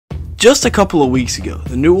Just a couple of weeks ago,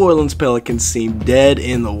 the New Orleans Pelicans seemed dead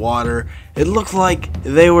in the water. It looked like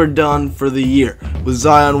they were done for the year, with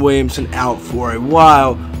Zion Williamson out for a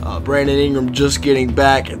while, Brandon Ingram just getting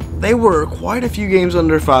back. They were quite a few games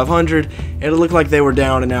under 500, and it looked like they were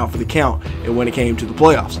down and out for the count and when it came to the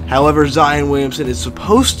playoffs. However, Zion Williamson is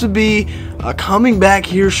supposed to be coming back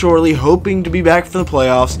here shortly, hoping to be back for the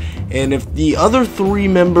playoffs, and if the other three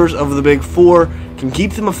members of the Big Four can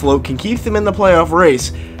keep them afloat, can keep them in the playoff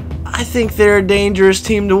race, I think they're a dangerous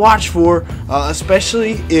team to watch for,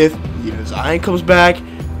 especially if Zion comes back.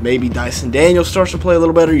 Maybe Dyson Daniels starts to play a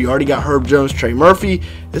little better. You already got Herb Jones, Trey Murphy.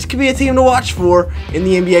 This could be a team to watch for in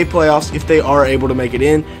the NBA playoffs if they are able to make it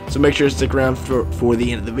in. So make sure to stick around for the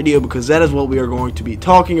end of the video, because that is what we are going to be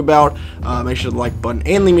talking about. Make sure to like the button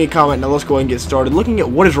and leave me a comment. Now let's go ahead and get started looking at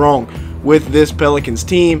what is wrong with this Pelicans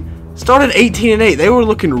team. Started 18-8. They were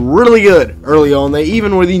looking really good early on. They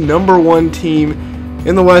even were the #1 team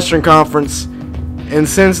in the Western Conference, and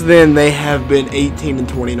since then they have been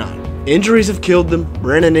 18-29. Injuries have killed them.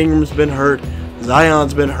 Brandon Ingram's been hurt.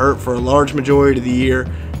 Zion's been hurt for a large majority of the year.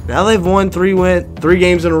 Now they've won three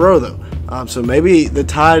games in a row though, so maybe the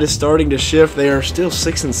tide is starting to shift. They are still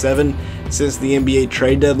 6-7 since the NBA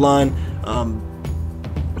trade deadline,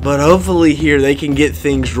 but hopefully here they can get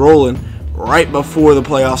things rolling right before the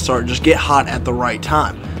playoffs start. Just get hot at the right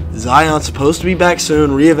time. Zion's supposed to be back soon,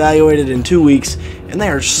 reevaluated in 2 weeks, and they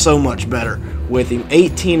are so much better with him.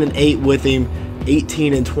 18-8 with him,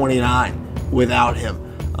 18-29 without him.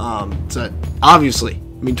 So obviously,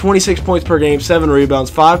 26 points per game, 7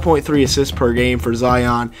 rebounds, 5.3 assists per game for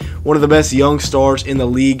Zion. One of the best young stars in the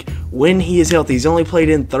league when he is healthy. He's only played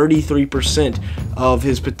in 33% of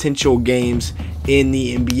his potential games in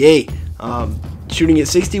the NBA. Shooting at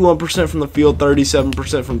 61% from the field,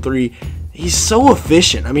 37% from three. He's so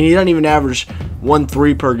efficient. He doesn't even average 1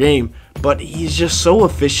 3 per game, but he's just so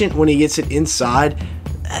efficient when he gets it inside.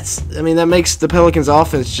 That makes the Pelicans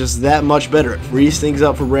offense just that much better. It frees things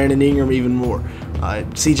up for Brandon Ingram even more.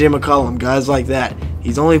 CJ McCollum, guys like that.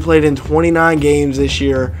 He's only played in 29 games this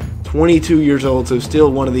year, 22 years old, so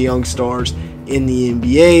still one of the young stars in the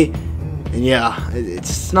NBA. And yeah,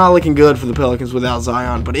 it's not looking good for the Pelicans without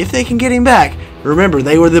Zion. But if they can get him back, remember,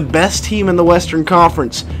 they were the best team in the Western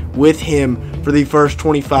Conference with him for the first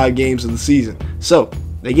 25 games of the season. So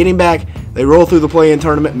they get him back, they roll through the play-in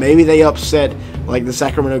tournament. Maybe they upset like the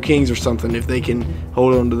Sacramento Kings or something if they can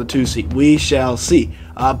hold on to the 2 seed. We shall see.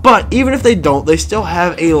 But even if they don't, they still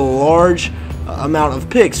have a large amount of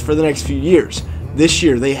picks for the next few years. This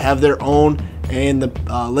year they have their own and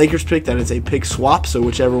the Lakers pick. That is a pick swap, so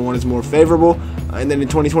whichever one is more favorable. And then in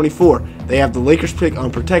 2024, they have the Lakers pick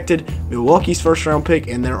unprotected, Milwaukee's first round pick,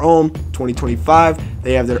 and their own. 2025,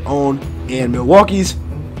 they have their own and Milwaukee's.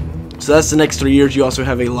 So that's the next 3 years. You also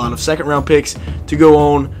have a lot of second round picks to go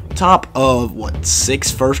on top of,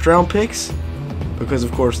 6 first round picks? Because,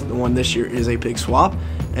 of course, the one this year is a pick swap.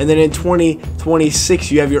 And then in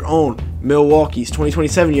 2026, you have your own Milwaukee's.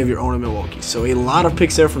 2027, you have your own Milwaukee's. So a lot of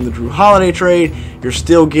picks there from the Drew Holiday trade. You're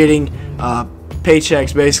still getting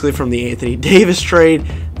paychecks basically from the Anthony Davis trade.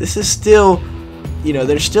 This is still,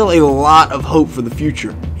 there's still a lot of hope for the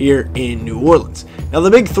future here in New Orleans. Now,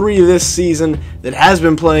 the big three of this season that has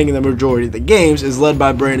been playing in the majority of the games is led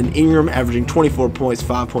by Brandon Ingram, averaging 24 points,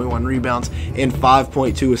 5.1 rebounds, and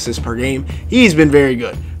 5.2 assists per game. He's been very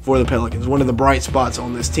good for the Pelicans. One of the bright spots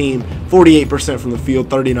on this team, 48% from the field,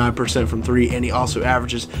 39% from three, and he also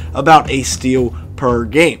averages about a steal per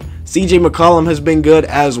game. CJ McCollum has been good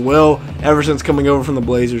as well. Ever since coming over from the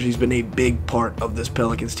Blazers, he's been a big part of this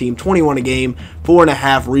Pelicans team. 21 a game,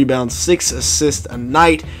 4.5 rebounds, 6 assists a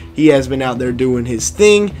night. He has been out there doing his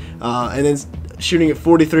thing, and then shooting at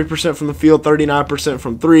 43% from the field, 39%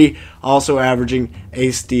 from three, also averaging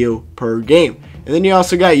a steal per game. And then you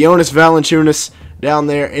also got Jonas Valanciunas down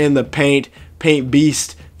there in the paint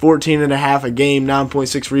beast, 14.5 a game,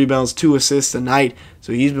 9.6 rebounds, 2 assists a night.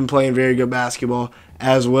 So he's been playing very good basketball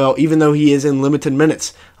as well, even though he is in limited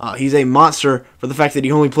minutes. He's a monster for the fact that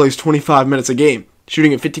he only plays 25 minutes a game,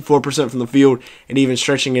 shooting at 54% from the field and even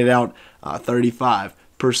stretching it out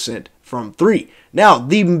 35% from three. Now,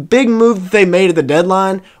 the big move that they made at the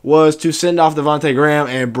deadline was to send off Devontae Graham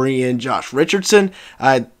and bring in Josh Richardson.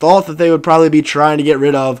 I thought that they would probably be trying to get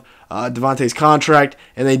rid of Devontae's contract,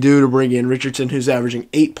 and they do to bring in Richardson, who's averaging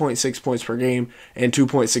 8.6 points per game and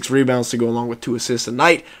 2.6 rebounds to go along with 2 assists a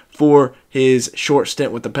night for his short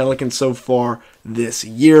stint with the Pelicans so far this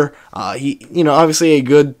year. He, obviously a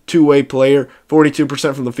good two-way player,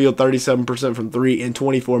 42% from the field, 37% from three, in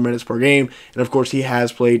 24 minutes per game. And, of course, he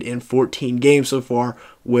has played in 14 games so far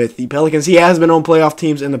with the Pelicans. He has been on playoff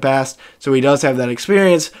teams in the past, so he does have that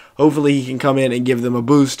experience. Hopefully he can come in and give them a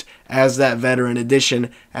boost as that veteran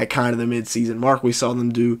addition at kind of the midseason mark. We saw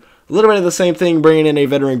them do a little bit of the same thing, bringing in a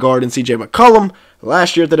veteran guard in CJ McCollum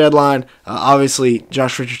last year at the deadline. Obviously,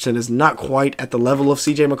 Josh Richardson is not quite at the level of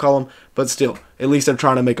CJ McCollum, but still, at least they're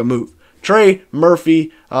trying to make a move. Trey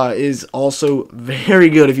Murphy is also very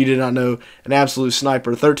good, if you did not know, an absolute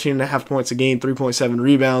sniper. 13.5 points a game, 3.7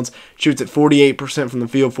 rebounds, shoots at 48% from the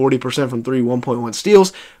field, 40% from three, 1.1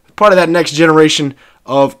 steals. Part of that next generation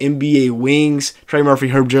of NBA wings. Trey Murphy,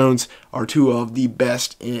 Herb Jones are two of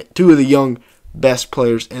the young best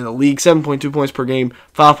players in the league. 7.2 points per game,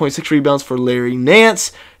 5.6 rebounds for Larry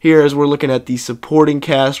Nance. Here, as we're looking at the supporting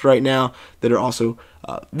cast right now, that are also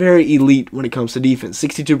very elite when it comes to defense.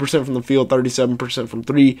 62% from the field, 37% from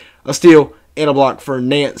three, a steal and a block for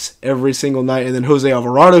Nance every single night. And then Jose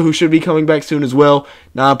Alvarado, who should be coming back soon as well.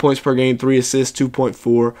 9 points per game, 3 assists,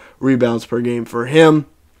 2.4 rebounds per game for him.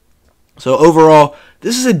 So overall,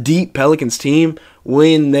 this is a deep Pelicans team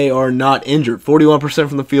when they are not injured. 41%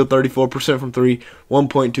 from the field, 34% from three,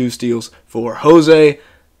 1.2 steals for Jose.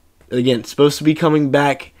 Again, supposed to be coming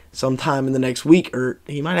back sometime in the next week, or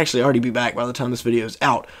he might actually already be back by the time this video is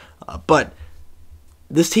out. But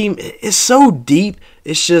this team is so deep,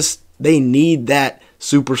 it's just they need that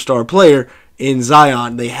superstar player in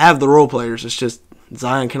Zion. They have the role players, it's just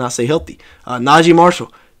Zion cannot stay healthy. Najee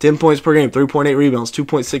Marshall, 10 points per game, 3.8 rebounds,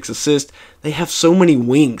 2.6 assists. They have so many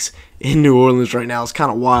wings in New Orleans right now. It's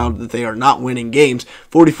kind of wild that they are not winning games.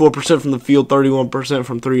 44% from the field, 31%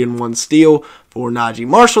 from three, and 1 steal for Najee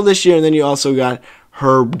Marshall this year. And then you also got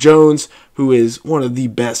Herb Jones, who is one of the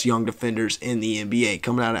best young defenders in the NBA,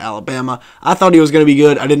 coming out of Alabama. I thought he was going to be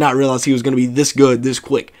good. I did not realize he was going to be this good, this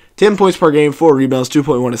quick. 10 points per game, 4 rebounds,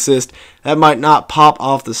 2.1 assists. That might not pop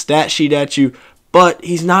off the stat sheet at you, but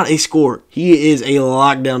he's not a scorer. He is a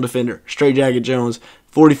lockdown defender. Straight Jacket Jones,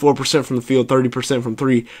 44% from the field, 30% from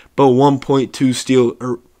three, but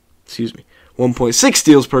 1.6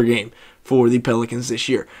 steals per game for the Pelicans this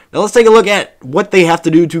year. Now let's take a look at what they have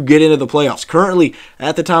to do to get into the playoffs. Currently,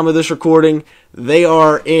 at the time of this recording, they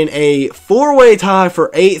are in a 4-way tie for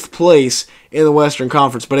 8th place in the Western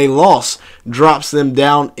Conference, but a loss drops them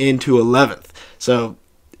down into 11th. So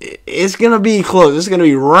it's going to be close. It's going to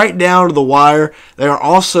be right down to the wire. They are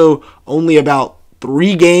also only about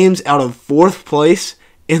 3 games out of 4th place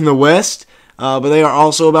in the West, but they are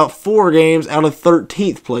also about 4 games out of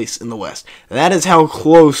 13th place in the West. That is how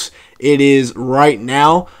close it is right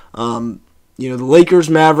now. The Lakers,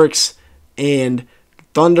 Mavericks, and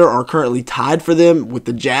Thunder are currently tied for them, with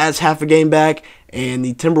the Jazz half a game back and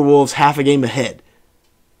the Timberwolves half a game ahead.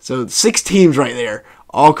 So 6 teams right there,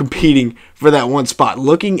 all competing for that one spot.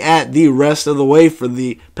 Looking at the rest of the way for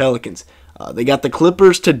the Pelicans, they got the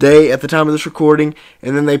Clippers today at the time of this recording,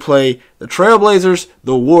 and then they play the Trailblazers,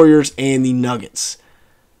 the Warriors, and the Nuggets.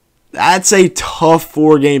 That's a tough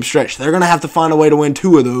 4-game stretch. They're going to have to find a way to win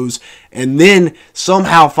 2 of those, and then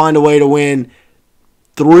somehow find a way to win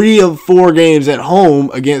 3 of 4 games at home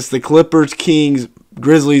against the Clippers, Kings,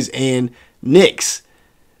 Grizzlies, and Knicks.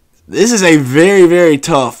 This is a very, very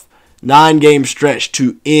tough 9-game stretch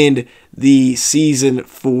to end the season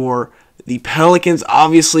for the Pelicans.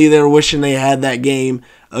 Obviously, they're wishing they had that game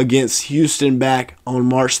against Houston back on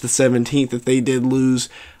March the 17th if they did lose.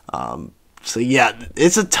 So, yeah,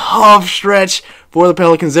 it's a tough stretch for the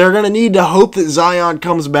Pelicans. They're going to need to hope that Zion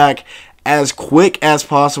comes back as quick as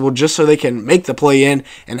possible just so they can make the play-in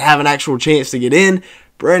and have an actual chance to get in.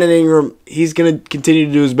 Brandon Ingram, he's going to continue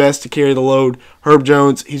to do his best to carry the load. Herb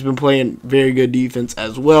Jones, he's been playing very good defense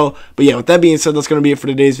as well. But yeah, with that being said, that's going to be it for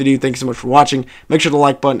today's video. Thanks so much for watching. Make sure to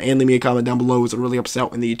like button and leave me a comment down below, as it really helps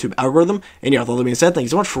out in the YouTube algorithm. And yeah, with all that being said,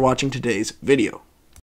 thanks so much for watching today's video.